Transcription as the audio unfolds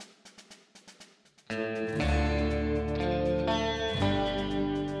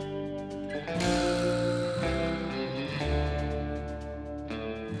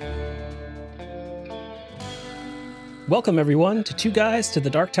Welcome, everyone, to Two Guys to the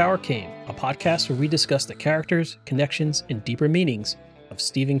Dark Tower Came, a podcast where we discuss the characters, connections, and deeper meanings of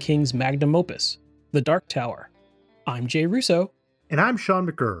Stephen King's magnum opus, The Dark Tower. I'm Jay Russo. And I'm Sean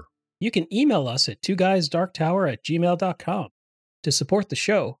McGurr. You can email us at twoguysdarktower@gmail.com. To support the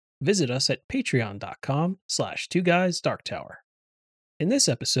show, visit us at patreon.com/twoguysdarktower. In this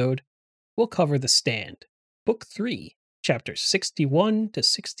episode, we'll cover The Stand, Book 3, Chapters 61 to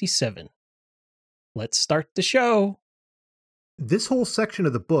 67. Let's start the show. This whole section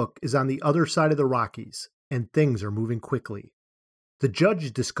of the book is on the other side of the Rockies, and things are moving quickly. The judge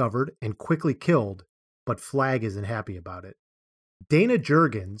is discovered and quickly killed, but Flagg isn't happy about it. Dana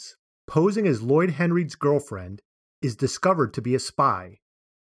Jurgens, posing as Lloyd Henreid's girlfriend, is discovered to be a spy.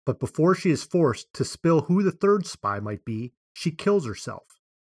 But before she is forced to spill who the third spy might be, she kills herself,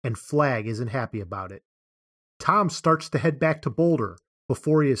 and Flagg isn't happy about it. Tom starts to head back to Boulder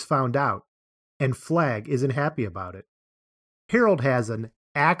before he is found out, and Flagg isn't happy about it. Harold has an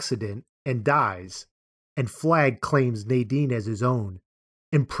accident and dies, and Flagg claims Nadine as his own,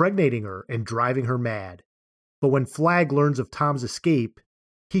 impregnating her and driving her mad. But when Flagg learns of Tom's escape,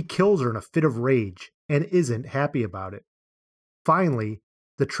 he kills her in a fit of rage and isn't happy about it. Finally,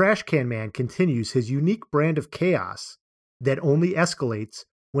 the Trash Can Man continues his unique brand of chaos that only escalates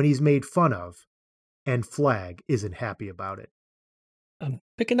when he's made fun of, and Flagg isn't happy about it. I'm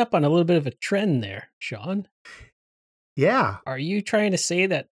picking up on a little bit of a trend there, Sean. Yeah. Are you trying to say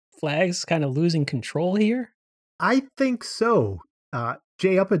that Flagg's kind of losing control here? I think so.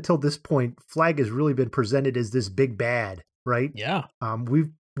 Jay, up until this point, Flagg has really been presented as this big bad, right? Yeah.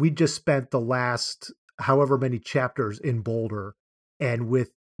 We just spent the last however many chapters in Boulder, and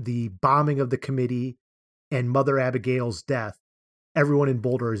with the bombing of the committee and Mother Abigail's death, everyone in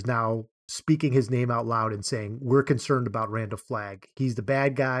Boulder is now speaking his name out loud and saying, we're concerned about Randall Flagg. He's the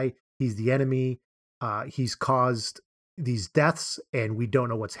bad guy. He's the enemy. He's caused these deaths, and we don't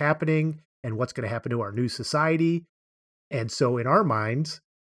know what's happening and what's going to happen to our new society. And so in our minds,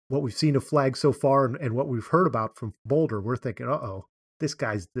 what we've seen of Flagg so far and what we've heard about from Boulder, we're thinking, uh-oh, this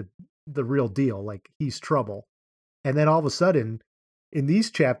guy's the real deal. Like, he's trouble. And then all of a sudden, in these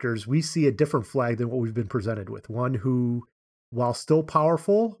chapters, we see a different Flagg than what we've been presented with. One who, while still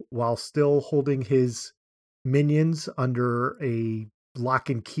powerful, while still holding his minions under a lock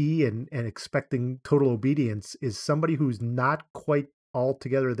and key and expecting total obedience, is somebody who's not quite all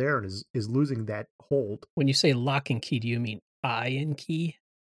together there and is losing that hold. When you say lock and key, do you mean I and key?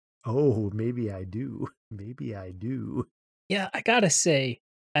 Oh, maybe I do. Maybe I do. Yeah, I gotta say,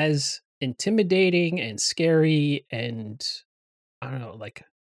 as intimidating and scary and, I don't know, like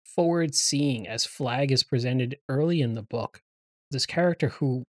forward seeing as Flagg is presented early in the book, this character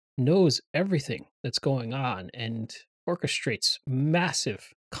who knows everything that's going on and orchestrates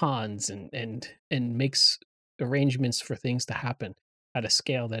massive cons and makes arrangements for things to happen at a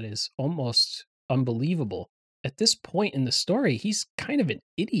scale that is almost unbelievable. At this point in the story, he's kind of an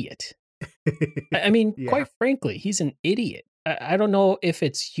idiot. I mean, Yeah. quite frankly, he's an idiot. I don't know if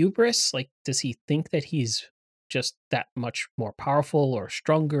it's hubris. Like, does he think that he's just that much more powerful or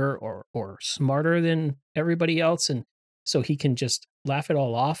stronger or smarter than everybody else? And so he can just laugh it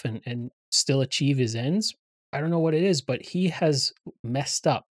all off and still achieve his ends? I don't know what it is, but he has messed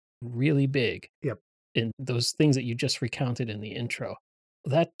up really big. Yep. In those things that you just recounted in the intro.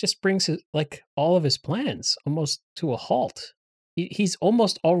 That just brings like all of his plans almost to a halt. He's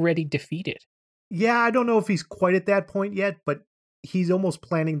almost already defeated. Yeah, I don't know if he's quite at that point yet, but he's almost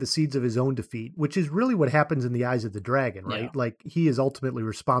planting the seeds of his own defeat, which is really what happens in the Eyes of the Dragon, right? Yeah. Like, he is ultimately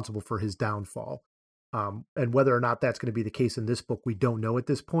responsible for his downfall. And whether or not that's going to be the case in this book, we don't know at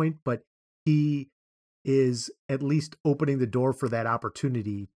this point, but he is at least opening the door for that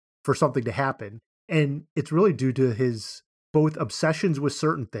opportunity for something to happen. And it's really due to his both obsessions with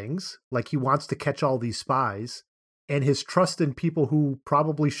certain things, like he wants to catch all these spies, and his trust in people who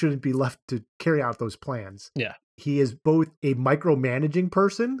probably shouldn't be left to carry out those plans. Yeah. He is both a micromanaging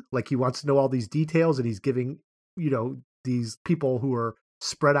person, like he wants to know all these details, and he's giving, these people who are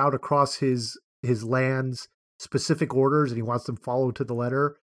spread out across his lands specific orders, and he wants them followed to the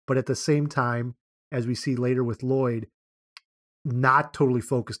letter. But at the same time, as we see later with Lloyd, not totally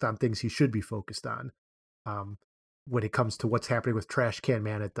focused on things he should be focused on. When it comes to what's happening with Trash Can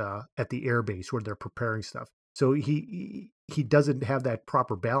Man at the airbase where they're preparing stuff. So he doesn't have that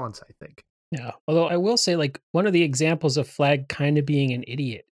proper balance, I think. Yeah. Although I will say, like, one of the examples of Flagg kind of being an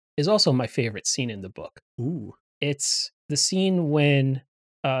idiot is also my favorite scene in the book. Ooh. It's the scene when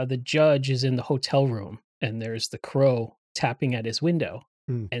the judge is in the hotel room and there's the crow tapping at his window.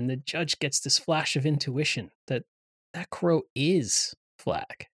 And the judge gets this flash of intuition that crow is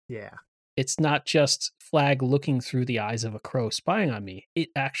Flagg. Yeah. It's not just Flag looking through the eyes of a crow spying on me. It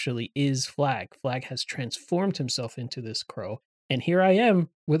actually is Flag. Flag has transformed himself into this crow. And here I am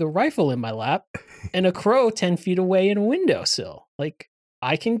with a rifle in my lap and a crow 10 feet away in a windowsill. Like,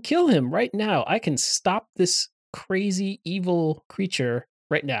 I can kill him right now. I can stop this crazy, evil creature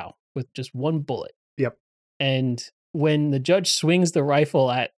right now with just one bullet. Yep. And when the judge swings the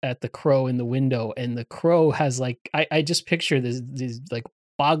rifle at the crow in the window, and the crow has like, I just picture these like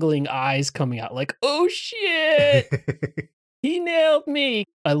boggling eyes coming out, like, oh shit, he nailed me.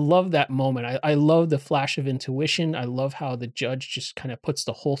 I love that moment. I love the flash of intuition. I love how the judge just kind of puts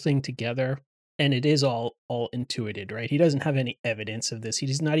the whole thing together. And it is all intuited, right? He doesn't have any evidence of this.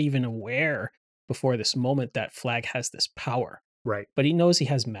 He's not even aware before this moment that Flag has this power. Right. But he knows he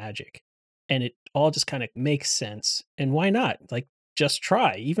has magic. And it all just kind of makes sense. And why not? Like, just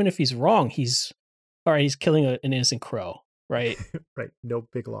try. Even if he's wrong, he's all right, he's killing an innocent crow, right? Right. No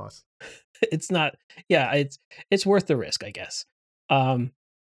big loss. It's not, yeah, it's worth the risk, I guess. Of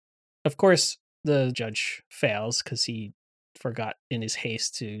course, the judge fails because he forgot in his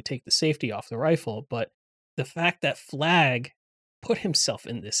haste to take the safety off the rifle. But the fact that Flag put himself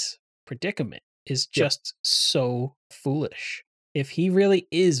in this predicament is Yep. just so foolish. If he really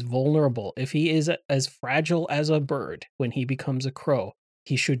is vulnerable, if he is as fragile as a bird when he becomes a crow,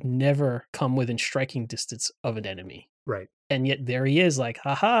 he should never come within striking distance of an enemy. Right. And yet there he is, like,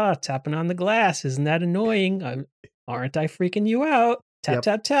 haha, tapping on the glass. Isn't that annoying? Aren't I freaking you out? Tap, Yep.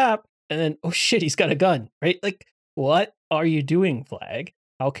 tap, tap. And then, oh shit, he's got a gun, right? Like, what are you doing, Flag?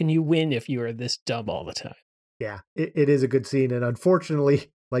 How can you win if you are this dumb all the time? Yeah, it is a good scene. And unfortunately,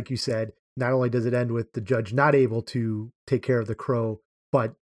 like you said, not only does it end with the judge not able to take care of the crow,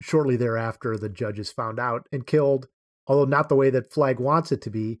 but shortly thereafter, the judge is found out and killed, although not the way that Flag wants it to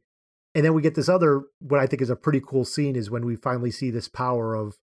be. And then we get this other, what I think is a pretty cool scene, is when we finally see this power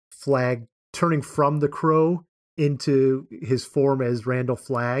of Flag turning from the crow into his form as Randall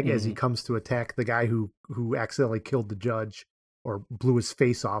Flagg as he comes to attack the guy who accidentally killed the judge or blew his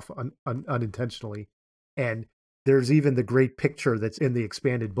face off unintentionally. And there's even the great picture that's in the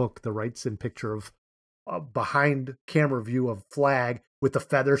expanded book, the Wrightson picture of a behind camera view of Flag with the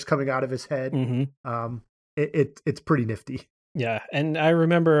feathers coming out of his head. It's pretty nifty. Yeah, and I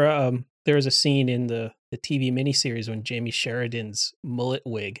remember there was a scene in the TV miniseries when Jamie Sheridan's mullet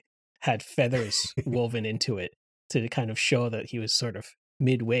wig had feathers woven into it to kind of show that he was sort of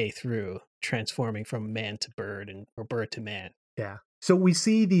midway through transforming from man to bird or bird to man. Yeah. So we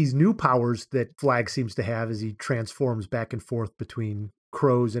see these new powers that Flag seems to have as he transforms back and forth between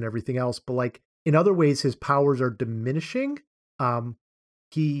crows and everything else. But like in other ways, his powers are diminishing.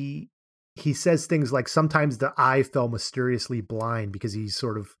 He says things like sometimes the eye fell mysteriously blind because he's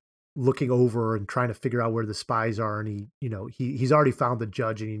sort of looking over and trying to figure out where the spies are. And he's already found the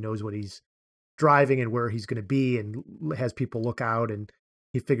judge and he knows what he's driving and where he's going to be and has people look out, and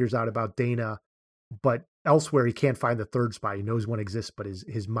he figures out about Dana. But elsewhere, he can't find the third spy. He knows one exists, but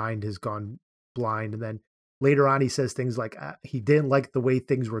his mind has gone blind. And then later on, he says things like he didn't like the way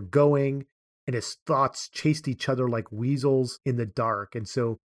things were going, and his thoughts chased each other like weasels in the dark. And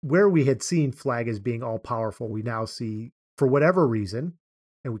so where we had seen Flag as being all powerful, we now see, for whatever reason,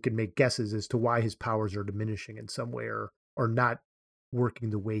 and we can make guesses as to why his powers are diminishing in some way or not working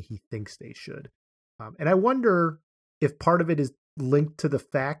the way he thinks they should. And I wonder if part of it is linked to the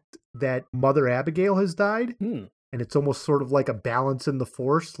fact that Mother Abigail has died. And it's almost sort of like a balance in the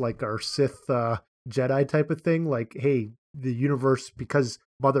Force, like our Sith Jedi type of thing. Like, hey, the universe, because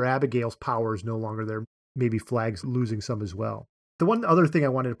Mother Abigail's power is no longer there, maybe Flag's losing some as well. The one other thing I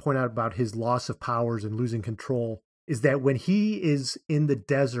wanted to point out about his loss of powers and losing control is that when he is in the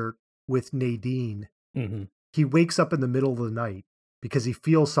desert with Nadine, he wakes up in the middle of the night because he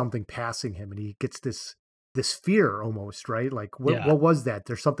feels something passing him, and he gets this fear almost, right? Like, what was that?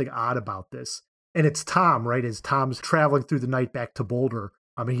 There's something odd about this. And it's Tom, right? As Tom's traveling through the night back to Boulder.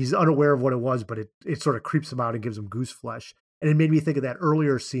 I mean, he's unaware of what it was, but it sort of creeps him out and gives him goose flesh. And it made me think of that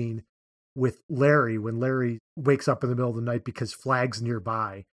earlier scene with Larry, when Larry wakes up in the middle of the night because Flag's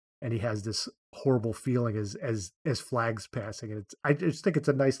nearby, and he has this horrible feeling as Flag's passing. And I just think it's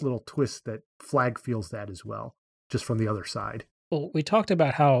a nice little twist that Flag feels that as well, just from the other side. Well, we talked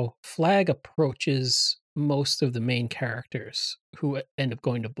about how Flag approaches most of the main characters who end up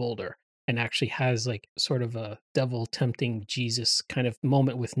going to Boulder, and actually has like sort of a devil tempting Jesus kind of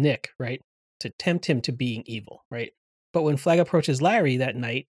moment with Nick, right? To tempt him to being evil, right? But when Flag approaches Larry that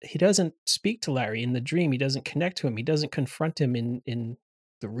night, he doesn't speak to Larry in the dream. He doesn't connect to him. He doesn't confront him in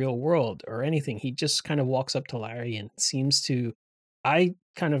the real world or anything. He just kind of walks up to Larry and seems to, I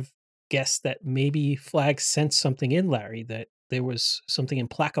kind of guess that maybe Flag sensed something in Larry that there was something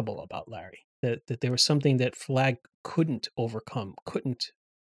implacable about Larry, that there was something that Flag couldn't overcome, couldn't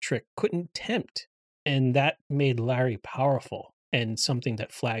trick, couldn't tempt. And that made Larry powerful and something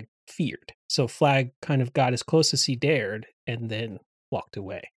that Flag feared. So Flag kind of got as close as he dared and then walked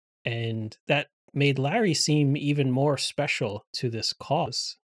away. And that made Larry seem even more special to this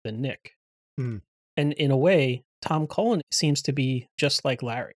cause than Nick. Mm. And in a way, Tom Cullen seems to be just like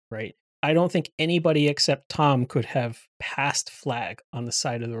Larry, right? I don't think anybody except Tom could have passed Flag on the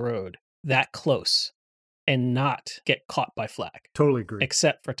side of the road that close and not get caught by Flag, Totally agree.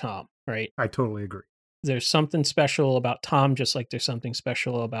 except for Tom, right? I totally agree. There's something special about Tom, just like there's something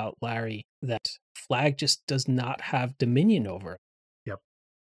special about Larry that Flag just does not have dominion over. Yep.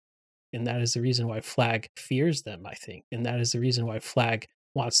 And that is the reason why Flag fears them, I think. And that is the reason why Flag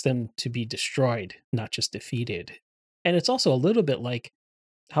wants them to be destroyed, not just defeated. And it's also a little bit like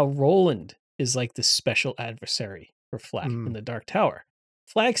how Roland is like this special adversary for Flag in the Dark Tower.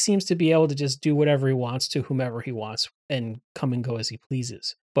 Flag seems to be able to just do whatever he wants to whomever he wants and come and go as he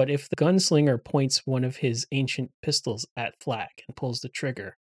pleases. But if the gunslinger points one of his ancient pistols at Flag and pulls the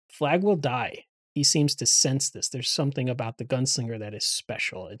trigger, Flag will die. He seems to sense this. There's something about the gunslinger that is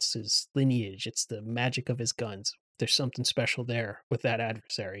special. It's his lineage. It's the magic of his guns. There's something special there with that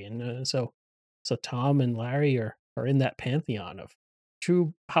adversary. And so Tom and Larry are in that pantheon of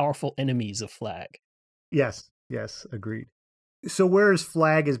true powerful enemies of Flag. Yes, agreed. So whereas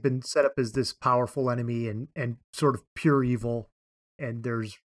Flag has been set up as this powerful enemy and sort of pure evil, and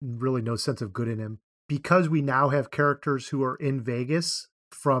there's really no sense of good in him, because we now have characters who are in Vegas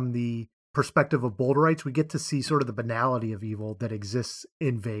from the perspective of Boulderites, we get to see sort of the banality of evil that exists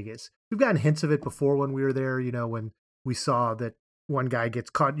in Vegas. We've gotten hints of it before when we were there, when we saw that one guy gets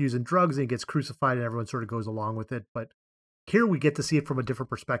caught using drugs and he gets crucified and everyone sort of goes along with it. But here we get to see it from a different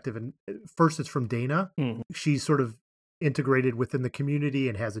perspective. And first it's from Dana. Mm-hmm. She's sort of integrated within the community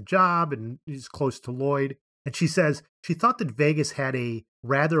and has a job and is close to Lloyd. And she says she thought that Vegas had a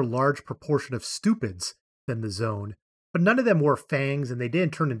rather large proportion of stupids than the zone, but none of them wore fangs and they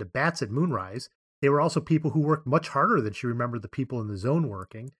didn't turn into bats at Moonrise. They were also people who worked much harder than she remembered the people in the zone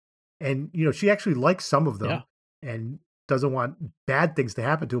working. And, she actually likes some of them and doesn't want bad things to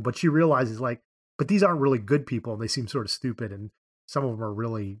happen to them, but she realizes but these aren't really good people and they seem sort of stupid and some of them are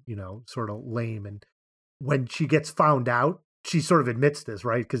really, sort of lame. And when she gets found out, she sort of admits this,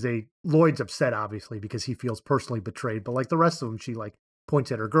 right? Because Lloyd's upset, obviously, because he feels personally betrayed. But like the rest of them, she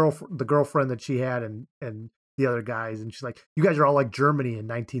points at her the girlfriend that she had and the other guys. And she's like, you guys are all like Germany in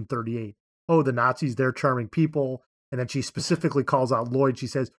 1938. Oh, the Nazis, they're charming people. And then she specifically calls out Lloyd. She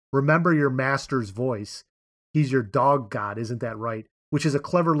says, remember your master's voice. He's your dog god, isn't that right? Which is a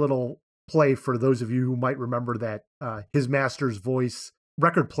clever little play for those of you who might remember that his master's voice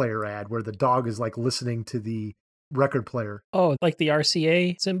record player ad where the dog is listening to the record player. Oh, like the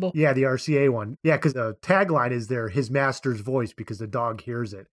RCA symbol? Yeah, the RCA one. Yeah, because the tagline is there, his master's voice, because the dog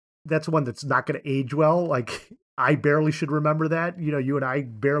hears it. That's one that's not going to age well. I barely should remember that. You and I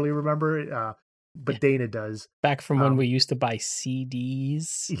barely remember it, but Dana does. Back from when we used to buy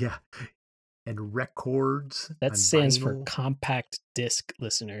CDs. Yeah. And records. That stands for compact disc,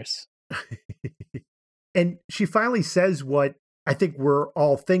 listeners. And she finally says what I think we're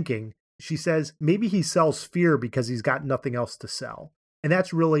all thinking. She says, maybe he sells fear because he's got nothing else to sell. And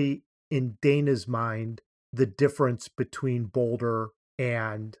that's really, in Dana's mind, the difference between Boulder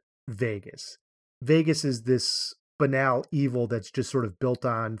and Vegas. Vegas is this banal evil that's just sort of built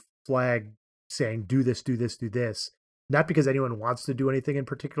on Flag saying, do this, do this, do this. Not because anyone wants to do anything in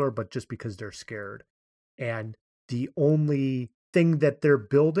particular, but just because they're scared. And the only thing that they're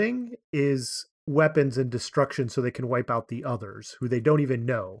building is weapons and destruction so they can wipe out the others who they don't even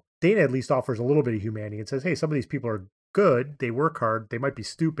know. Dana at least offers a little bit of humanity and says, hey, some of these people are good. They work hard. They might be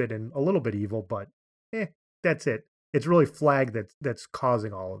stupid and a little bit evil, but that's it. It's really Flag that's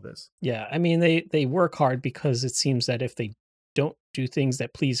causing all of this. Yeah, I mean, they work hard because it seems that if they don't do things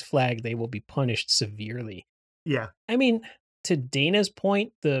that please Flag, they will be punished severely. Yeah. I mean, to Dana's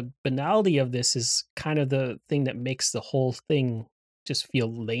point, the banality of this is kind of the thing that makes the whole thing just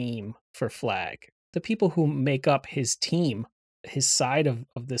feel lame for Flag. The people who make up his team, his side of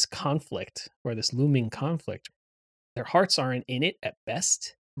this conflict or this looming conflict, their hearts aren't in it at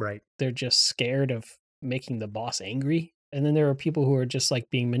best. Right. They're just scared of making the boss angry. And then there are people who are just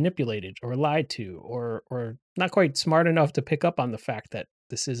being manipulated or lied to or not quite smart enough to pick up on the fact that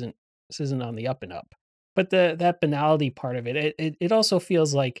this isn't on the up and up. But that banality part of it also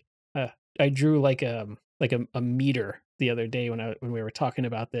feels like I drew a meter the other day when we were talking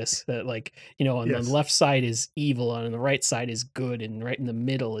about this, that on the left side is evil and on the right side is good, and right in the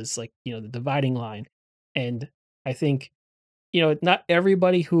middle is the dividing line. And I think not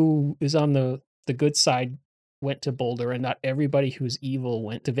everybody who is on the good side went to Boulder, and not everybody who's evil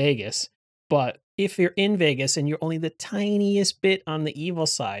went to Vegas. But if you're in Vegas and you're only the tiniest bit on the evil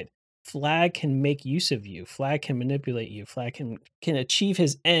side, Flag can make use of you. Flag can manipulate you. Flag can achieve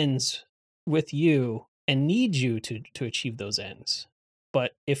his ends with you and need you to achieve those ends.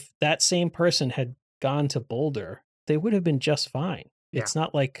 But if that same person had gone to Boulder, they would have been just fine. Yeah. It's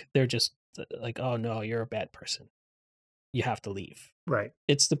not like they're just like, oh no, you're a bad person, you have to leave. Right.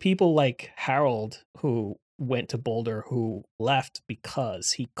 It's the people like Harold who went to Boulder who left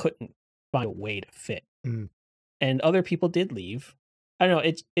because he couldn't find a way to fit. Mm. And other people did leave. I don't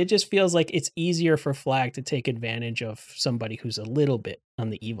know, it just feels like it's easier for Flag to take advantage of somebody who's a little bit on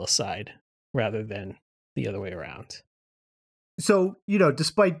the evil side rather than the other way around. So,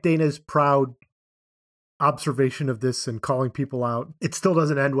 despite Dana's proud observation of this and calling people out, it still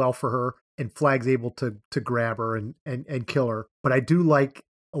doesn't end well for her, and Flag's able to grab her and kill her. But I do like,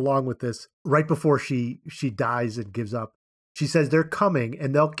 along with this, right before she dies and gives up, she says they're coming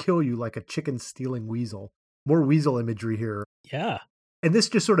and they'll kill you like a chicken stealing weasel. More weasel imagery here. Yeah. And this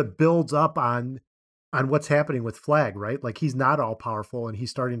just sort of builds up on what's happening with Flag, right? Like, he's not all powerful, and he's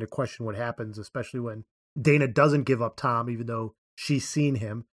starting to question what happens, especially when Dana doesn't give up Tom, even though she's seen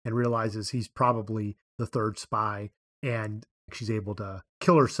him and realizes he's probably the third spy, and she's able to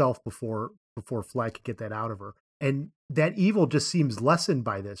kill herself before Flag could get that out of her. And that evil just seems lessened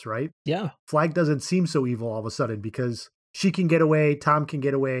by this, right? Yeah. Flag doesn't seem so evil all of a sudden because she can get away, Tom can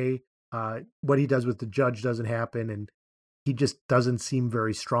get away. What he does with the judge doesn't happen, and he just doesn't seem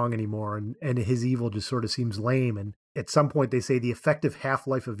very strong anymore, and his evil just sort of seems lame. And at some point they say the effective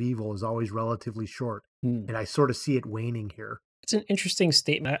half-life of evil is always relatively short. And I sort of see it waning here. It's an interesting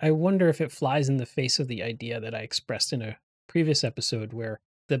statement. I wonder if it flies in the face of the idea that I expressed in a previous episode where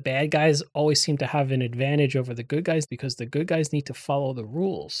the bad guys always seem to have an advantage over the good guys because the good guys need to follow the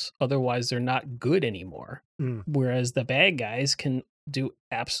rules. Otherwise, they're not good anymore. Whereas the bad guys can do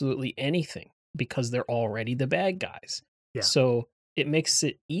absolutely anything because they're already the bad guys. Yeah. So it makes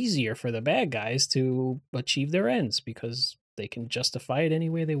it easier for the bad guys to achieve their ends because they can justify it any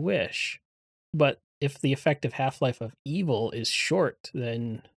way they wish. But if the effective half-life of evil is short,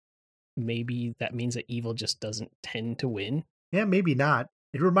 then maybe that means that evil just doesn't tend to win. Yeah, maybe not.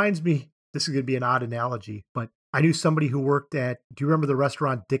 It reminds me, this is going to be an odd analogy, but I knew somebody who worked at, do you remember the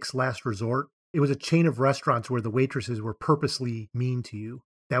restaurant Dick's Last Resort? It was a chain of restaurants where the waitresses were purposely mean to you.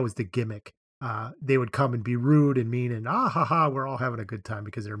 That was the gimmick. They would come and be rude and mean and we're all having a good time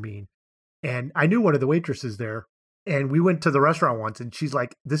because they're mean. And I knew one of the waitresses there, and we went to the restaurant once, and she's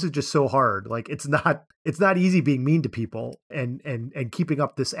like, this is just so hard. Like, it's not easy being mean to people, and keeping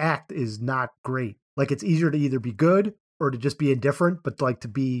up this act is not great. Like, it's easier to either be good or to just be indifferent, but like to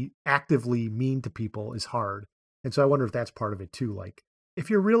be actively mean to people is hard. And so I wonder if that's part of it too. Like, if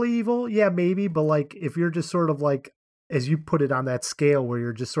you're really evil, yeah, maybe, but like if you're just sort of like, as you put it on that scale where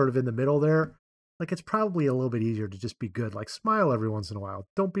you're just sort of in the middle there, like it's probably a little bit easier to just be good. Like, smile every once in a while.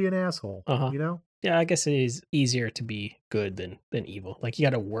 Don't be an asshole, Yeah, I guess it is easier to be good than evil. Like, you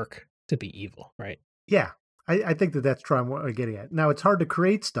got to work to be evil, right? Yeah, I think that's what I'm getting at. Now, it's hard to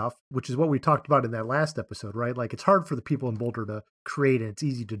create stuff, which is what we talked about in that last episode, right? Like, it's hard for the people in Boulder to create, and it's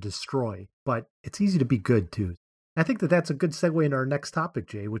easy to destroy, but it's easy to be good too. I think that's a good segue into our next topic,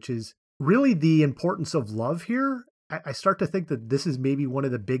 Jay, which is really the importance of love here. I start to think that this is maybe one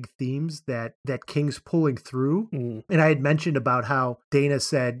of the big themes that King's pulling through. And I had mentioned about how Dana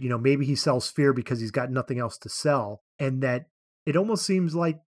said, maybe he sells fear because he's got nothing else to sell. And that it almost seems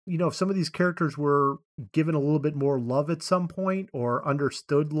like, if some of these characters were given a little bit more love at some point or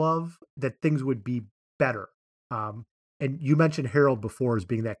understood love, that things would be better. And you mentioned Harold before as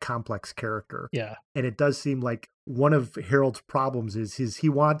being that complex character. Yeah. And it does seem like one of Harold's problems is he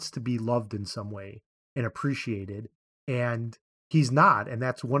wants to be loved in some way and appreciated. And he's not. And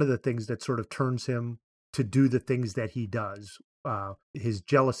that's one of the things that sort of turns him to do the things that he does. His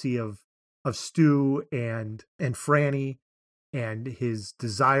jealousy of Stu and Franny, and his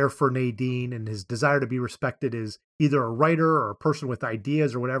desire for Nadine, and his desire to be respected as either a writer or a person with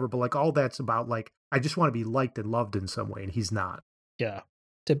ideas or whatever. But like all that's about like, I just want to be liked and loved in some way. And he's not. Yeah.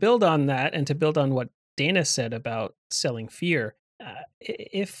 To build on that and to build on what Dana said about selling fear,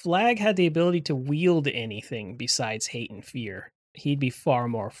 if Flag had the ability to wield anything besides hate and fear, he'd be far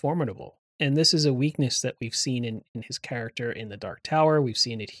more formidable. And this is a weakness that we've seen in his character in The Dark Tower. We've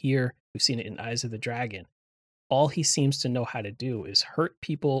seen it here. We've seen it in Eyes of the Dragon. All he seems to know how to do is hurt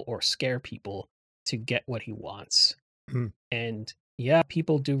people or scare people to get what he wants. And yeah,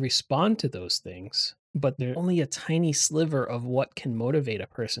 people do respond to those things, but they're only a tiny sliver of what can motivate a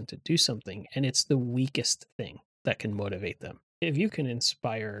person to do something. And it's the weakest thing. that can motivate them. If you can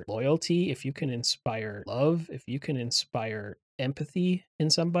inspire loyalty, if you can inspire love, if you can inspire empathy in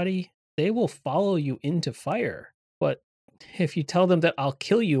somebody, they will follow you into fire. But if you tell them that I'll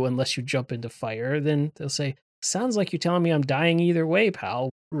kill you unless you jump into fire, then they'll say, sounds like you're telling me I'm dying either way,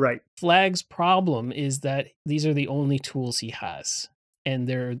 pal. Right. Flag's problem is that these are the only tools he has, and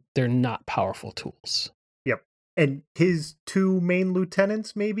they're not powerful tools. Yep. And his two main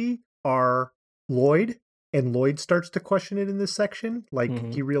lieutenants maybe are Lloyd, and Lloyd starts to question it in this section.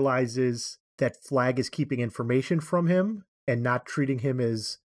 Like he realizes that Flag is keeping information from him and not treating him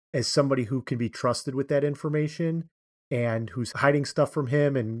as somebody who can be trusted with that information, and who's hiding stuff from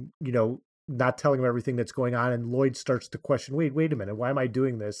him and, not telling him everything that's going on. And Lloyd starts to question, wait a minute, why am I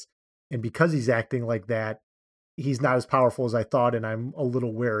doing this? And because he's acting like that, he's not as powerful as I thought, and I'm a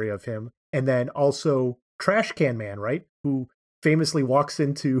little wary of him. And then also Trash Can Man, right? Who famously walks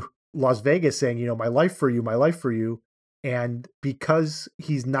into Las Vegas saying, my life for you, my life for you. And because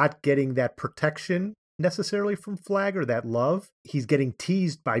he's not getting that protection necessarily from Flag or that love, he's getting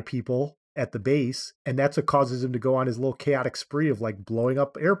teased by people at the base. And that's what causes him to go on his little chaotic spree of like blowing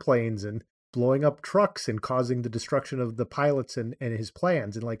up airplanes and blowing up trucks and causing the destruction of the pilots and his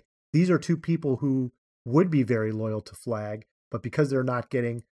plans. And like, these are two people who would be very loyal to Flag, but because they're not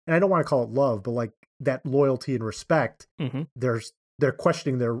getting, and I don't want to call it love, but like that loyalty and respect, they're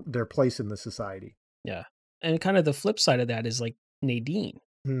questioning their place in the society. Yeah. And kind of the flip side of that is like Nadine.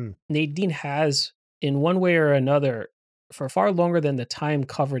 Nadine has, in one way or another, for far longer than the time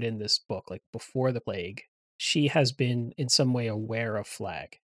covered in this book, like before the plague, she has been in some way aware of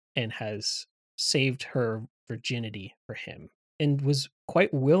Flag and has saved her virginity for him and was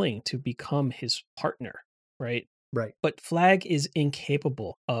quite willing to become his partner, right? Right. But Flag is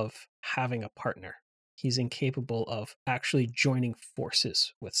incapable of having a partner. He's incapable of actually joining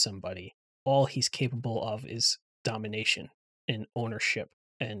forces with somebody. All he's capable of is domination and ownership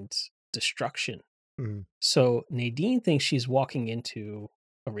and destruction. So Nadine thinks she's walking into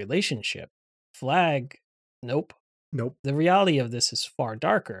a relationship. Flag, nope. The reality of this is far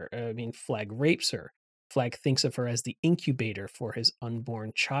darker. I mean, Flag rapes her. Flag thinks of her as the incubator for his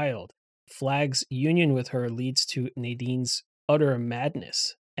unborn child. Flag's union with her leads to Nadine's utter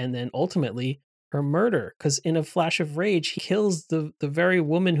madness and then ultimately her murder, because in a flash of rage, he kills the very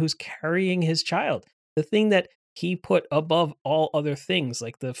woman who's carrying his child. The thing that he put above all other things,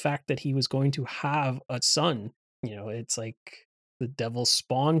 like the fact that he was going to have a son, it's like the devil's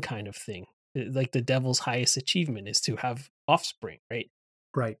spawn kind of thing. Like the devil's highest achievement is to have offspring, right?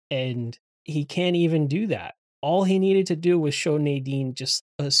 Right. And he can't even do that. All he needed to do was show Nadine just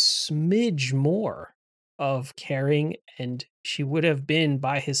a smidge more of caring, and she would have been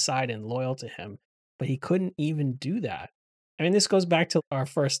by his side and loyal to him. But he couldn't even do that. I mean, this goes back to our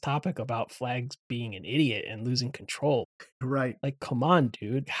first topic about Flags being an idiot and losing control. Right. Like, come on,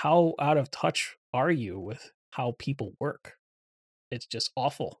 dude. How out of touch are you with how people work? It's just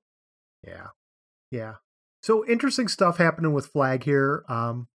awful. Yeah. So interesting stuff happening with Flag here.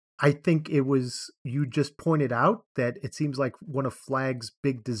 I think it was, you just pointed out that it seems like one of Flag's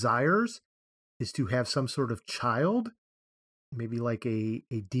big desires is to have some sort of child, maybe like a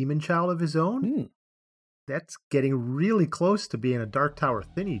demon child of his own. That's getting really close to being a Dark Tower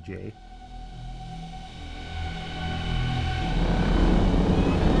thinny, Jay.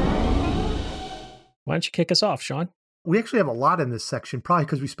 Why don't you kick us off, Sean? We actually have a lot in this section, probably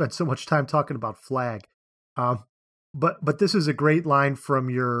because we spent so much time talking about Flag. But this is a great line from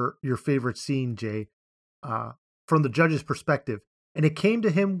your favorite scene, Jay, from the judge's perspective. And it came to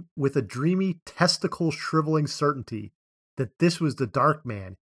him with a dreamy, testicle-shriveling certainty that this was the Dark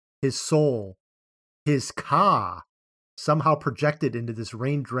Man, his soul, his Ka, somehow projected into this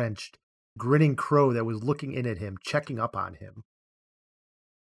rain-drenched, grinning crow that was looking in at him, checking up on him.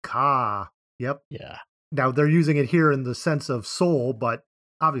 Ka. Yep. Yeah. Now, they're using it here in the sense of soul, but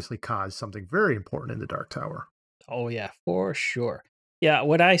obviously Ka is something very important in the Dark Tower. Oh, yeah, for sure. Yeah,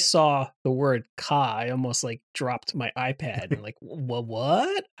 when I saw the word Ka, I almost like dropped my iPad and like,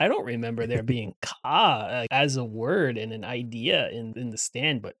 what? I don't remember there being Ka as a word and an idea in the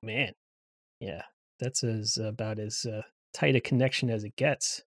stand, but man, yeah, that's about as tight a connection as it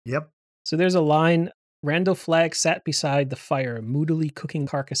gets. Yep. So there's a line, Randall Flagg sat beside the fire, moodily cooking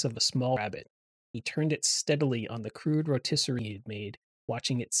carcass of a small rabbit. He turned it steadily on the crude rotisserie he had made,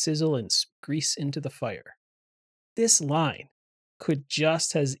 watching it sizzle and grease into the fire. This line could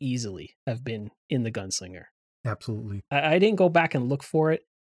just as easily have been in The Gunslinger. Absolutely. I didn't go back and look for it,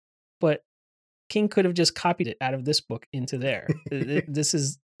 but King could have just copied it out of this book into there. This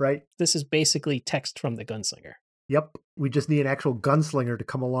is right. This is basically text from The Gunslinger. Yep. We just need an actual gunslinger to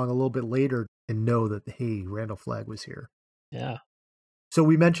come along a little bit later and know that, hey, Randall Flagg was here. Yeah. So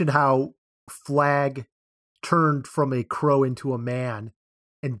we mentioned how Flagg turned from a crow into a man,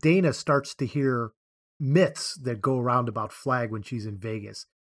 and Dana starts to hear myths that go around about Flagg when she's in Vegas.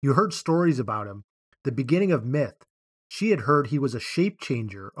 You heard stories about him. The beginning of myth, she had heard he was a shape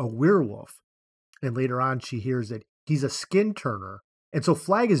changer, a werewolf. And later on, she hears that he's a skin turner. And so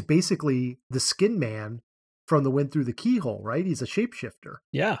Flagg is basically the skin man from the Wind Through the Keyhole, right? He's a shapeshifter.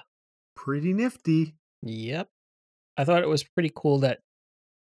 Yeah. Pretty nifty. Yep. I thought it was pretty cool that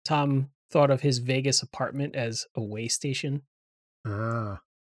Tom thought of his Vegas apartment as a way station. Ah,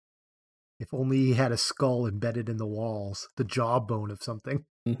 if only he had a skull embedded in the walls, the jawbone of something.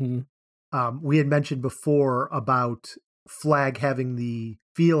 Mm-hmm. We had mentioned before about Flagg having the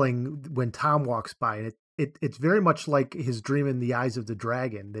feeling when Tom walks by. It's very much like his dream in the eyes of the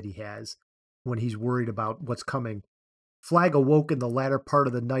dragon that he has when he's worried about what's coming. Flagg awoke in the latter part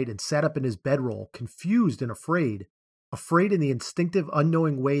of the night and sat up in his bedroll, confused and afraid. Afraid in the instinctive,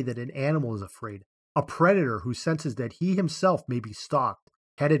 unknowing way that an animal is afraid. A predator who senses that he himself may be stalked.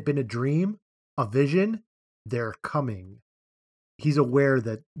 Had it been a dream, a vision, they're coming. He's aware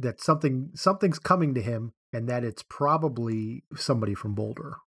that something's coming to him, and that it's probably somebody from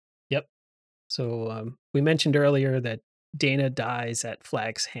Boulder. Yep. So we mentioned earlier that Dana dies at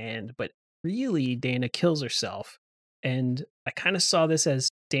Flagg's hand, but really Dana kills herself. And I kind of saw this as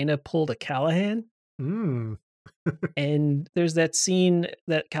Dana pulled a Callahan. Mm. And there's that scene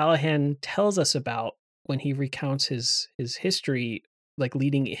that Callahan tells us about when he recounts his history, like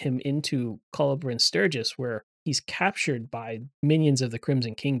leading him into Culliver and Sturgis, where he's captured by minions of the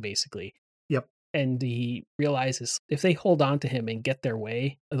Crimson King, basically. Yep. And he realizes if they hold on to him and get their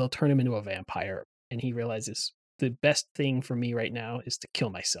way, they'll turn him into a vampire. And he realizes the best thing for me right now is to kill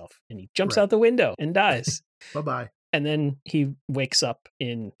myself. And he jumps out the window and dies. Bye-bye. And then he wakes up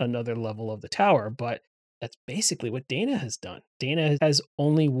in another level of the tower. But that's basically what Dana has done. Dana has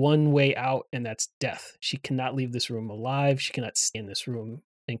only one way out, and that's death. She cannot leave this room alive. She cannot stay in this room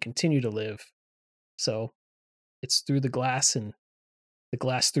and continue to live. So it's through the glass and the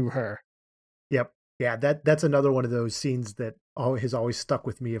glass through her. Yep. Yeah, that's another one of those scenes that has always stuck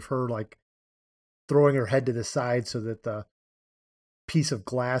with me, of her like throwing her head to the side so that the piece of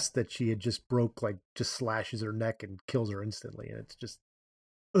glass that she had just broke like just slashes her neck and kills her instantly. And it's just,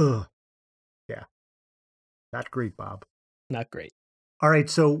 ugh. Yeah. Not great, Bob. Not great. All right,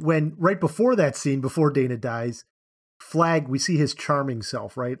 so right before that scene, before Dana dies, Flagg, we see his charming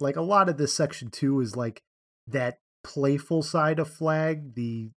self, right? Like a lot of this section 2 is like that playful side of Flagg,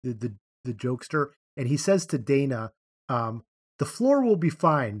 the jokester, and he says to Dana, "The floor will be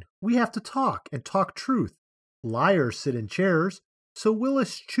fine. We have to talk and talk truth. Liars sit in chairs, so we'll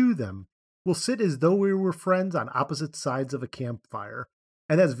eschew them. We'll sit as though we were friends on opposite sides of a campfire."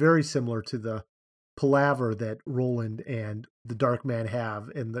 And that's very similar to the palaver that Roland and the Dark Man have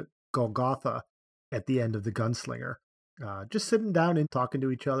in the Golgotha at the end of the Gunslinger. Just sitting down and talking to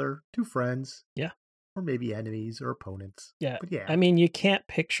each other, two friends. Yeah. Or maybe enemies or opponents. Yeah. But yeah. I mean, you can't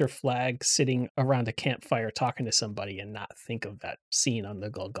picture Flagg sitting around a campfire talking to somebody and not think of that scene on the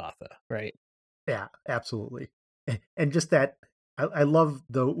Golgotha, right? Yeah, absolutely. And just that, I love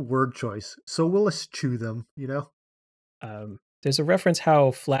the word choice. So we'll eschew them, you know? There's a reference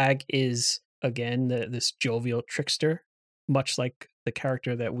how Flagg is, again, this jovial trickster, much like the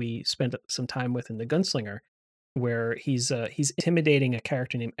character that we spent some time with in the Gunslinger, where he's intimidating a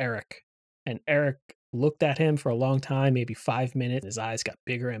character named Eric. And Eric looked at him for a long time, maybe 5 minutes. His eyes got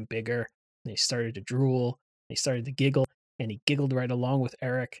bigger and bigger, and he started to drool, and he started to giggle, and he giggled right along with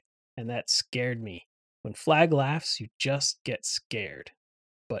Eric, and that scared me. When Flagg laughs, you just get scared.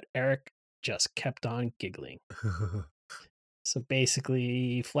 But Eric just kept on giggling. So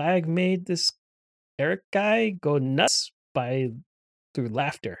basically, Flagg made this Eric guy go nuts through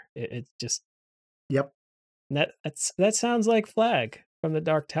laughter. It's just Yep. That sounds like Flagg from the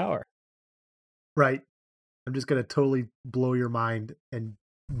Dark Tower. Right. I'm just gonna totally blow your mind and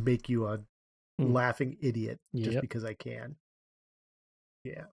make you a laughing idiot just because I can.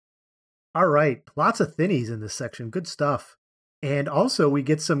 Yeah. All right. Lots of thinnies in this section. Good stuff. And also we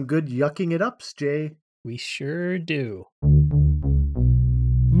get some good yucking it ups, Jay. We sure do.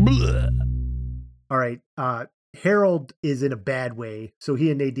 All right. Harold is in a bad way. So he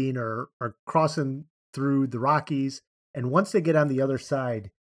and Nadine are crossing through the Rockies. And once they get on the other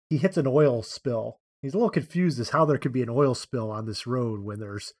side, he hits an oil spill. He's a little confused as how there could be an oil spill on this road when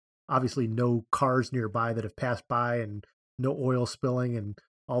there's obviously no cars nearby that have passed by and no oil spilling and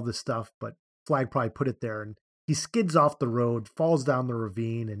all this stuff. But Flagg probably put it there. And he skids off the road, falls down the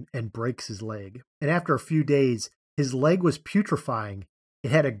ravine, and breaks his leg. And after a few days, His leg was putrefying.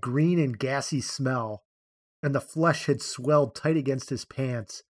 It had a green and gassy smell, and the flesh had swelled tight against his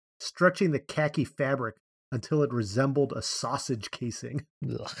pants, stretching the khaki fabric until it resembled a sausage casing.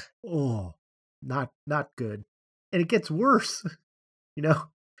 Ugh. Oh, not good. And it gets worse. You know,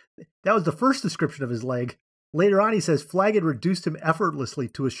 that was the first description of his leg. Later on, he says Flagg had reduced him effortlessly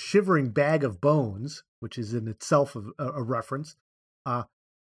to a shivering bag of bones, which is in itself a reference.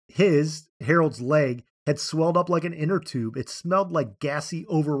 Harold's leg, had swelled up like an inner tube. It smelled like gassy,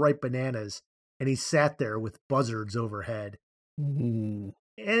 overripe bananas, and he sat there with buzzards overhead. Mm.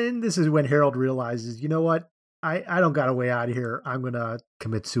 And this is when Harold realizes, you know what? I don't got a way out of here. I'm going to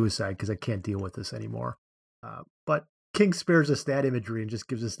commit suicide because I can't deal with this anymore. But King spares us that imagery and just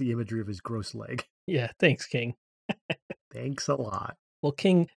gives us the imagery of his gross leg. Yeah, thanks, King. Thanks a lot. Well,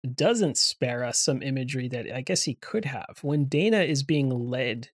 King doesn't spare us some imagery that I guess he could have. When Dana is being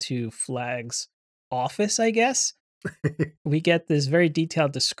led to Flagg's office, I guess, we get this very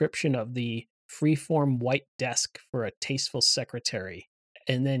detailed description of the freeform white desk for a tasteful secretary.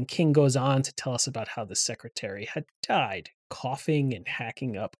 And then King goes on to tell us about how the secretary had died, coughing and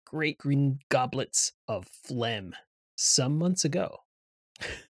hacking up great green goblets of phlegm some months ago.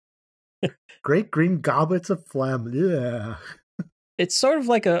 Great green goblets of phlegm. Yeah. It's sort of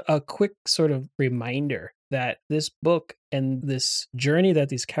like a quick sort of reminder that this book and this journey that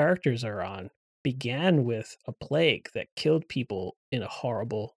these characters are on began with a plague that killed people in a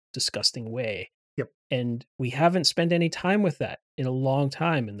horrible, disgusting way. Yep. And we haven't spent any time with that in a long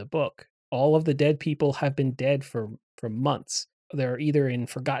time in the book. All of the dead people have been dead for months. They're either in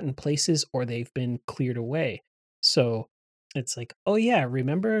forgotten places or they've been cleared away. So it's like, oh yeah,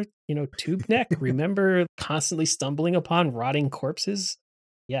 remember, Tube Neck? Remember constantly stumbling upon rotting corpses?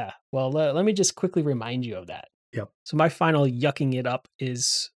 Yeah. Well, let me just quickly remind you of that. Yep. So my final yucking it up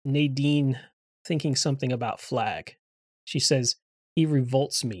is Nadine thinking something about Flagg. She says, he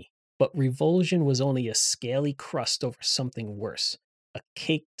revolts me, but revulsion was only a scaly crust over something worse, a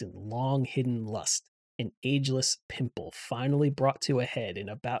caked and long hidden lust, an ageless pimple finally brought to a head and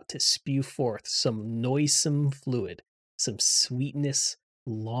about to spew forth some noisome fluid, some sweetness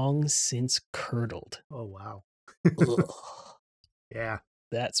long since curdled. Oh, wow. Ugh, Yeah.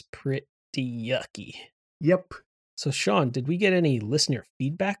 that's pretty yucky. Yep. So, Sean, did we get any listener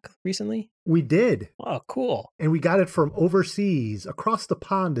feedback recently? We did. Oh, cool. And we got it from overseas, across the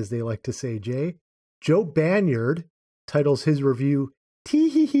pond, as they like to say, Jay. Joe Banyard titles his review,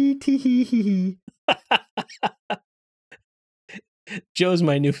 Tee-hee-hee, tee-hee-hee-hee. Joe's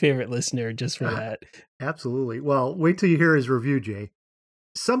my new favorite listener just for that. Absolutely. Well, wait till you hear his review, Jay.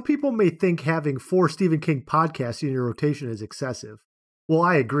 Some people may think having 4 Stephen King podcasts in your rotation is excessive. Well,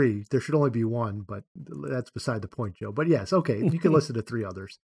 I agree. There should only be one, but that's beside the point, Joe. But yes, okay, you can listen to 3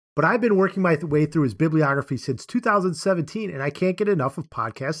 others. But I've been working my way through his bibliography since 2017, and I can't get enough of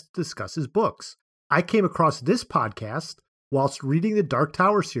podcasts to discuss his books. I came across this podcast whilst reading the Dark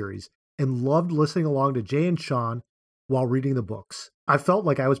Tower series and loved listening along to Jay and Sean while reading the books. I felt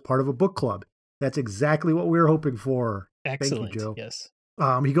like I was part of a book club. That's exactly what we were hoping for. Excellent. Thank you, Joe. Yes.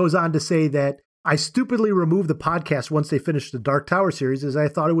 He goes on to say that I stupidly removed the podcast once they finished the Dark Tower series as I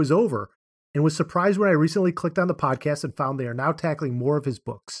thought it was over, and was surprised when I recently clicked on the podcast and found they are now tackling more of his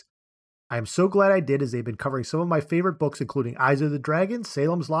books. I am so glad I did, as they've been covering some of my favorite books, including Eyes of the Dragon,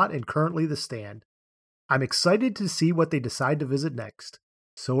 Salem's Lot, and currently The Stand. I'm excited to see what they decide to visit next.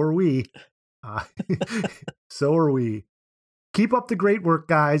 So are we. So are we. Keep up the great work,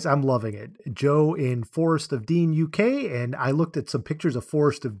 guys. I'm loving it. Joe in Forest of Dean, UK, and I looked at some pictures of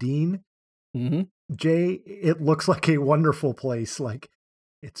Forest of Dean. Mm-hmm. Jay, it looks like a wonderful place. Like,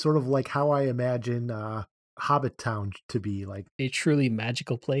 it's sort of like how I imagine Hobbit Town to be. Like a truly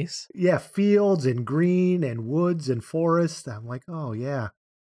magical place. Yeah, fields and green and woods and forest. I'm like, oh yeah,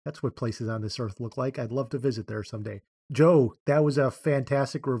 that's what places on this earth look like. I'd love to visit there someday. Joe, that was a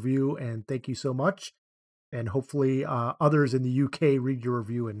fantastic review, and thank you so much. And hopefully others in the UK read your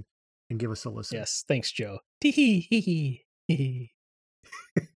review and give us a listen. Yes, thanks, Joe. Tee-hee-hee-hee.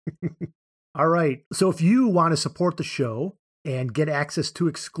 All right. So if you want to support the show and get access to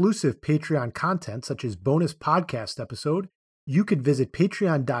exclusive Patreon content, such as bonus podcast episode, you could visit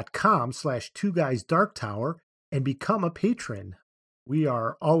patreon.com/2guysdarktower and become a patron. We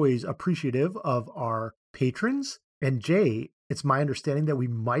are always appreciative of our patrons. And Jay, it's my understanding that we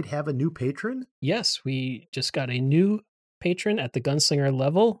might have a new patron. Yes, we just got a new patron at the Gunslinger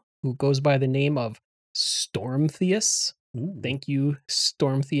level who goes by the name of Stormtheus. Ooh. Thank you,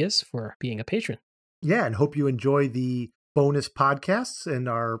 Stormtheus, for being a patron. Yeah, and hope you enjoy the bonus podcasts and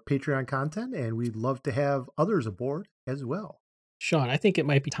our Patreon content, and we'd love to have others aboard as well. Sean, I think it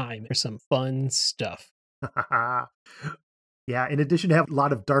might be time for some fun stuff. Yeah, in addition to having a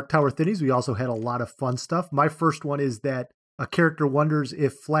lot of Dark Tower things, we also had a lot of fun stuff. My first one is that a character wonders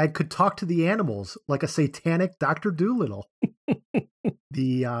if Flag could talk to the animals like a satanic Dr. Doolittle.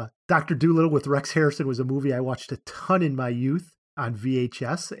 The Dr. Doolittle with Rex Harrison was a movie I watched a ton in my youth on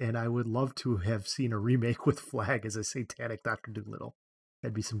VHS, and I would love to have seen a remake with Flag as a satanic Dr. Doolittle.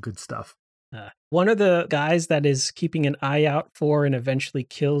 That'd be some good stuff. One of the guys that is keeping an eye out for and eventually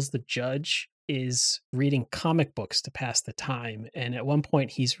kills the judge is reading comic books to pass the time. And at one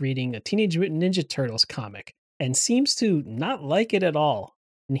point, he's reading a Teenage Mutant Ninja Turtles comic and seems to not like it at all.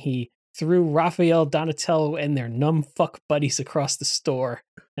 And he threw Raphael, Donatello, and their numb fuck buddies across the store.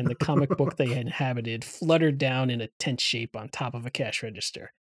 And the comic book they inhabited fluttered down in a tent shape on top of a cash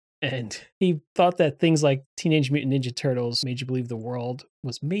register. And he thought that things like Teenage Mutant Ninja Turtles made you believe the world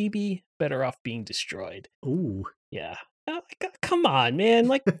was maybe better off being destroyed. Ooh. Yeah. Come on, man.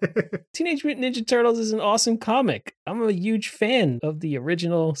 Like, Teenage Mutant Ninja Turtles is an awesome comic. I'm a huge fan of the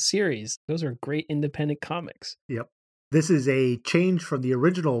original series. Those are great independent comics. Yep. This is a change from the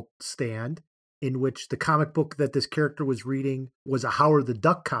original Stand, in which the comic book that this character was reading was a Howard the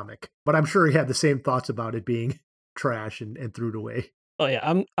Duck comic. But I'm sure he had the same thoughts about it being trash and threw it away. Oh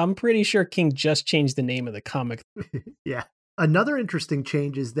yeah, I'm pretty sure King just changed the name of the comic. Yeah. Another interesting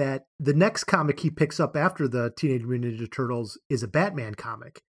change is that the next comic he picks up after the Teenage Mutant Ninja Turtles is a Batman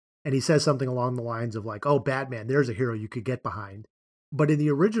comic. And he says something along the lines of like, oh, Batman, there's a hero you could get behind. But in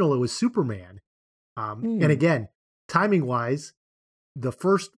the original, it was Superman. And again, timing wise, the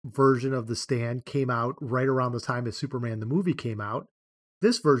first version of The Stand came out right around the time as Superman the movie came out.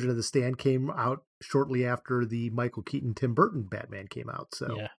 This version of The Stand came out shortly after the Michael Keaton, Tim Burton Batman came out.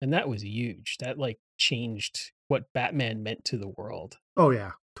 So yeah, and that was huge. That like changed what Batman meant to the world. Oh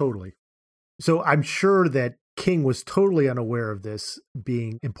yeah, totally. So I'm sure that King was totally unaware of this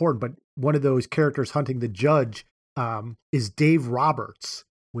being important, but one of those characters hunting the judge is Dave Roberts,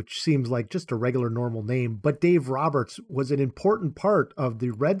 which seems like just a regular normal name. But Dave Roberts was an important part of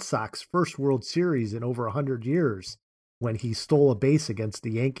the Red Sox first World Series in over 100 years when he stole a base against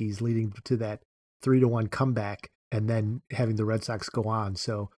the Yankees, leading to that 3-1 comeback and then having the Red Sox go on.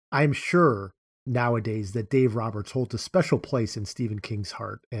 So I'm sure nowadays that Dave Roberts holds a special place in Stephen King's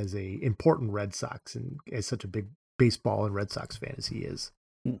heart as a important Red Sox and as such a big baseball and Red Sox fan as he is.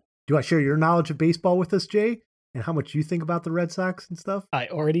 Do you want to share your knowledge of baseball with us, Jay? And how much you think about the Red Sox and stuff? I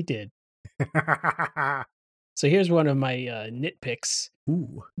already did. So here's one of my nitpicks.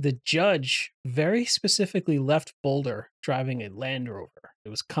 Ooh. The judge very specifically left Boulder driving a Land Rover. It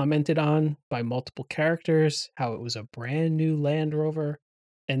was commented on by multiple characters how it was a brand new Land Rover.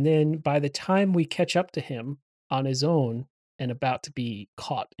 And then by the time we catch up to him on his own and about to be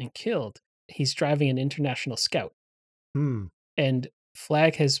caught and killed, he's driving an International Scout. And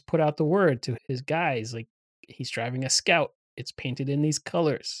Flag has put out the word to his guys, like, he's driving a Scout. It's painted in these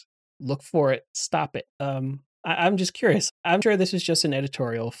colors. Look for it. Stop it. I'm just curious. I'm sure this is just an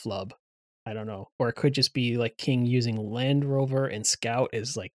editorial flub. I don't know. Or it could just be like King using Land Rover and Scout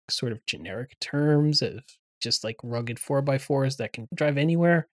as like sort of generic terms of just like rugged 4x4s that can drive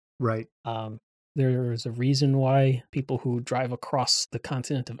anywhere. Right. There's a reason why people who drive across the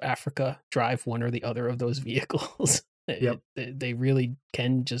continent of Africa drive one or the other of those vehicles. Yep. They really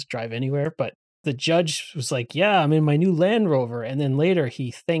can just drive anywhere. But the judge was like, yeah, I'm in my new Land Rover. And then later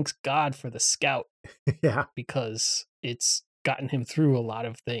he thanks God for the Scout. Yeah. Because it's gotten him through a lot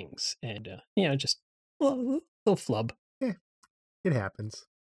of things. And, just a little flub. Yeah, it happens.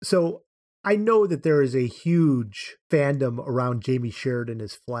 So I know that there is a huge fandom around Jamie Sheridan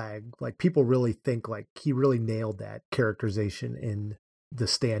as Flag. Like people really think like he really nailed that characterization in the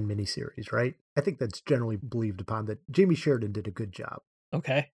Stand miniseries, right? I think that's generally believed upon that Jamie Sheridan did a good job.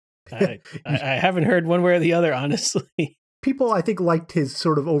 Okay. I haven't heard one way or the other, honestly. People, I think, liked his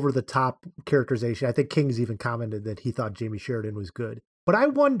sort of over-the-top characterization. I think King's even commented that he thought Jamie Sheridan was good. But I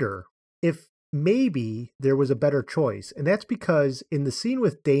wonder if maybe there was a better choice. And that's because in the scene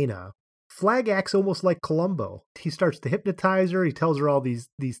with Dana, Flag acts almost like Columbo. He starts to hypnotize her. He tells her all these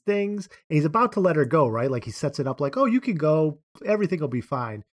things. And he's about to let her go, right? Like he sets it up like, oh, you can go. Everything will be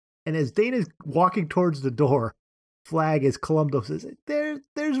fine. And as Dana's walking towards the door, Flag, as Columbo says,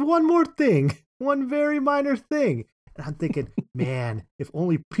 there's one more thing. One very minor thing. And I'm thinking, man, if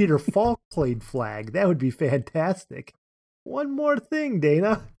only Peter Falk played Flag, that would be fantastic. One more thing,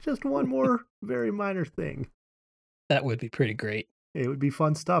 Dana. Just one more very minor thing. That would be pretty great. It would be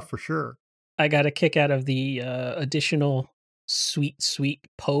fun stuff for sure. I got a kick out of the additional sweet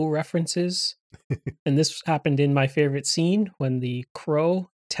Poe references. And this happened in my favorite scene when the crow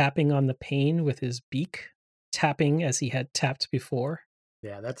tapping on the pane with his beak, tapping as he had tapped before.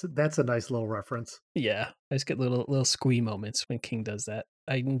 Yeah, that's a nice little reference. Yeah, I just get little squee moments when King does that.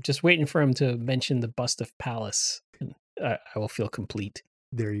 I'm just waiting for him to mention the bust of Pallas, and I will feel complete.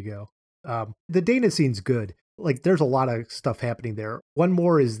 There you go. The Dana scene's good. Like, there's a lot of stuff happening there. One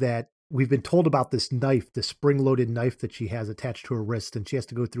more is that we've been told about this knife, the spring-loaded knife that she has attached to her wrist, and she has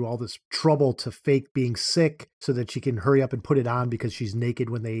to go through all this trouble to fake being sick so that she can hurry up and put it on because she's naked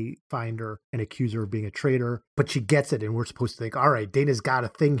when they find her and accuse her of being a traitor. But she gets it, and we're supposed to think, all right, Dana's got a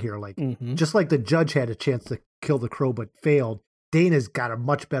thing here. Like, just like the judge had a chance to kill the crow but failed, Dana's got a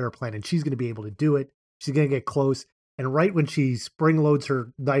much better plan, and she's going to be able to do it. She's going to get close. And right when she spring loads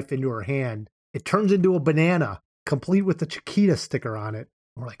her knife into her hand, it turns into a banana, complete with the Chiquita sticker on it.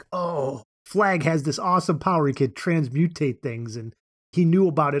 We're like, oh, Flag has this awesome power. He can transmutate things, and he knew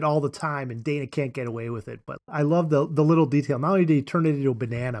about it all the time, and Dana can't get away with it. But I love the little detail. Not only did he turn it into a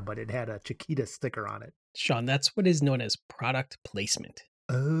banana, but it had a Chiquita sticker on it. Sean, that's what is known as product placement.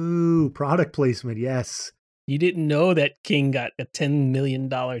 Oh, product placement, yes. You didn't know that King got a $10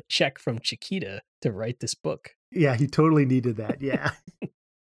 million check from Chiquita to write this book. Yeah, he totally needed that, yeah.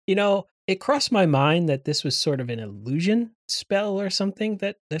 You know, it crossed my mind that this was sort of an illusion spell or something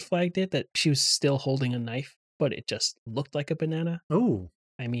that Flag did, that she was still holding a knife, but it just looked like a banana. Oh.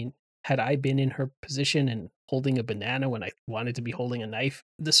 I mean, had I been in her position and holding a banana when I wanted to be holding a knife,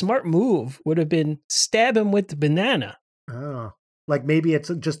 the smart move would have been stab him with the banana. Oh. Like maybe it's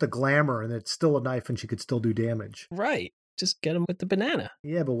just a glamour and it's still a knife and she could still do damage. Right. Just get him with the banana.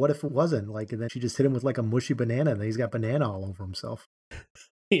 Yeah, but what if it wasn't? Like, and then she just hit him with like a mushy banana and then he's got banana all over himself.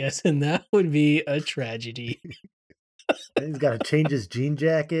 Yes, and that would be a tragedy. He's got to change his jean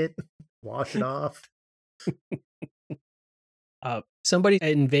jacket, wash it off. Somebody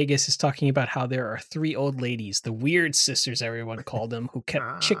in Vegas is talking about how there are 3 old ladies, the weird sisters everyone called them, who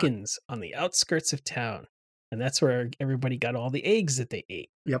kept chickens on the outskirts of town. And that's where everybody got all the eggs that they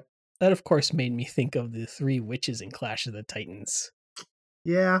ate. Yep. That, of course, made me think of the 3 witches in Clash of the Titans.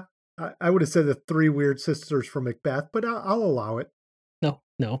 Yeah, I would have said the 3 weird sisters from Macbeth, but I'll allow it.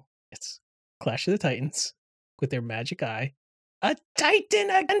 No, it's Clash of the Titans with their magic eye. A Titan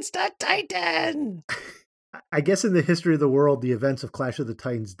against a Titan! I guess in the history of the world, the events of Clash of the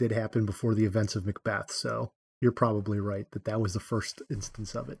Titans did happen before the events of Macbeth, so you're probably right that was the first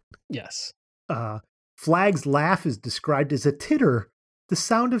instance of it. Yes. Flag's laugh is described as a titter, the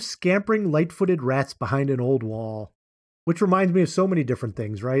sound of scampering light-footed rats behind an old wall, which reminds me of so many different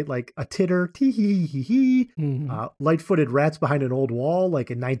things, right? Like a titter, tee-hee-hee-hee, light-footed rats behind an old wall, like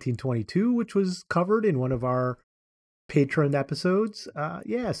in 1922, which was covered in one of our Patreon episodes.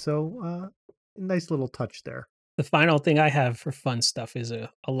 Nice little touch there. The final thing I have for fun stuff is a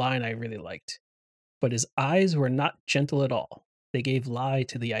line I really liked. But his eyes were not gentle at all. They gave lie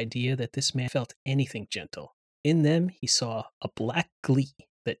to the idea that this man felt anything gentle. In them, he saw a black glee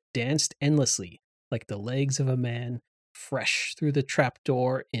that danced endlessly like the legs of a man fresh through the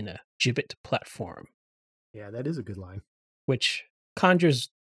trapdoor in a gibbet platform. Yeah, that is a good line. Which conjures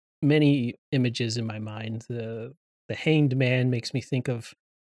many images in my mind. The hanged man makes me think of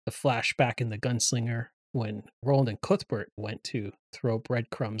the flashback in The Gunslinger when Roland and Cuthbert went to throw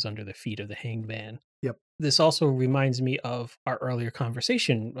breadcrumbs under the feet of the hanged man. Yep. This also reminds me of our earlier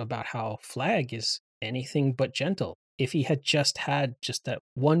conversation about how Flag is anything but gentle. If he had just had just that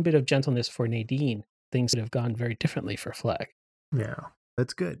one bit of gentleness for Nadine, things would have gone very differently for Flag. Yeah,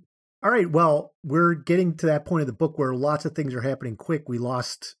 that's good. All right, well, we're getting to that point of the book where lots of things are happening quick. We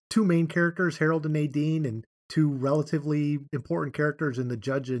lost 2 main characters, Harold and Nadine, and 2 relatively important characters in the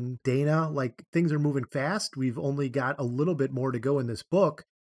Judge and Dana. Like, things are moving fast. We've only got a little bit more to go in this book.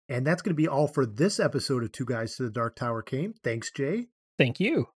 And that's going to be all for this episode of Two Guys to the Dark Tower Came. Thanks, Jay. Thank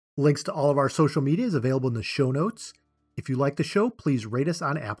you. Links to all of our social media is available in the show notes. If you like the show, please rate us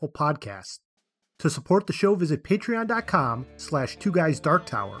on Apple Podcasts. To support the show, visit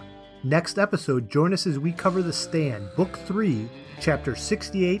patreon.com/2guysdarktower. Next episode, join us as we cover The Stand, Book 3, Chapter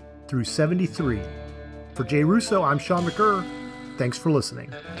 68 through 73. For Jay Russo, I'm Sean McGurr. Thanks for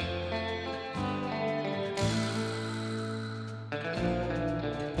listening.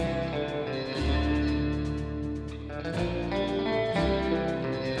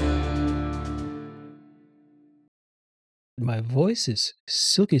 My voice is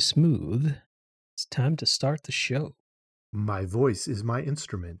silky smooth. It's time to start the show. My voice is my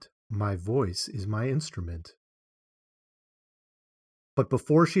instrument. My voice is my instrument. But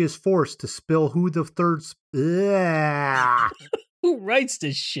before she is forced to spill who the third... Who writes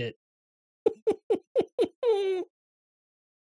this shit?